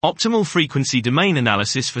Optimal frequency domain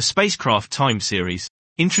analysis for spacecraft time series.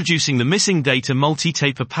 Introducing the missing data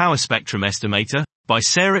multitaper power spectrum estimator, by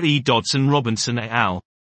Sarah E. Dodson-Robinson et al.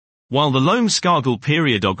 While the Lohm-Scargill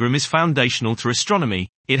periodogram is foundational to astronomy,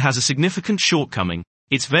 it has a significant shortcoming.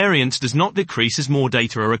 Its variance does not decrease as more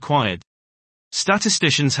data are required.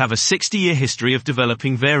 Statisticians have a 60-year history of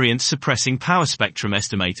developing variance-suppressing power spectrum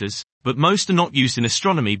estimators, but most are not used in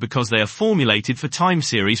astronomy because they are formulated for time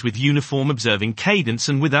series with uniform observing cadence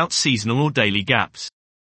and without seasonal or daily gaps.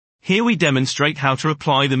 Here we demonstrate how to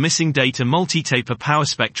apply the missing data multitaper power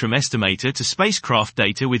spectrum estimator to spacecraft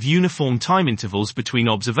data with uniform time intervals between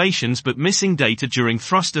observations but missing data during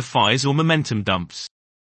thruster fires or momentum dumps.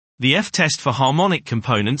 The F-test for harmonic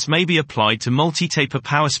components may be applied to multitaper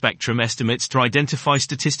power spectrum estimates to identify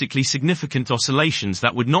statistically significant oscillations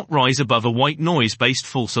that would not rise above a white noise-based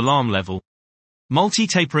false alarm level.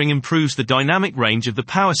 Multitapering improves the dynamic range of the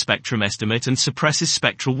power spectrum estimate and suppresses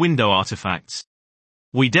spectral window artifacts.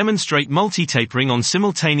 We demonstrate multitapering on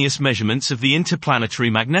simultaneous measurements of the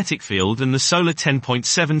interplanetary magnetic field and the solar 10.7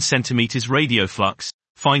 cm radio flux,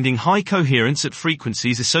 finding high coherence at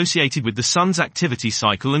frequencies associated with the Sun's activity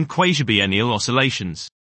cycle and quasi-biennial oscillations.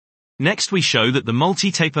 Next we show that the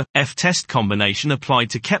multitaper F-test combination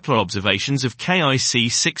applied to Kepler observations of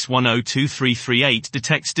KIC 610238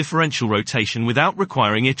 detects differential rotation without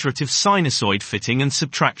requiring iterative sinusoid fitting and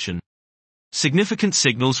subtraction. Significant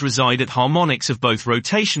signals reside at harmonics of both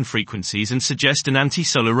rotation frequencies and suggest an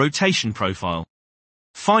anti-solar rotation profile.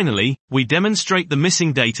 Finally, we demonstrate the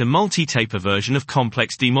missing data multitaper version of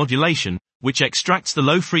complex demodulation, which extracts the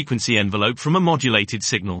low-frequency envelope from a modulated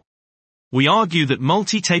signal. We argue that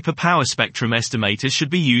multitaper power spectrum estimators should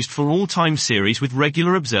be used for all time series with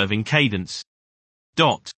regular observing cadence.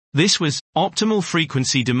 This was Optimal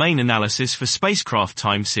Frequency Domain Analysis for Spacecraft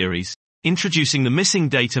Time Series. Introducing the missing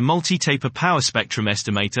data multitaper power spectrum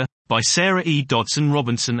estimator, by Sarah E.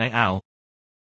 Dodson-Robinson et al.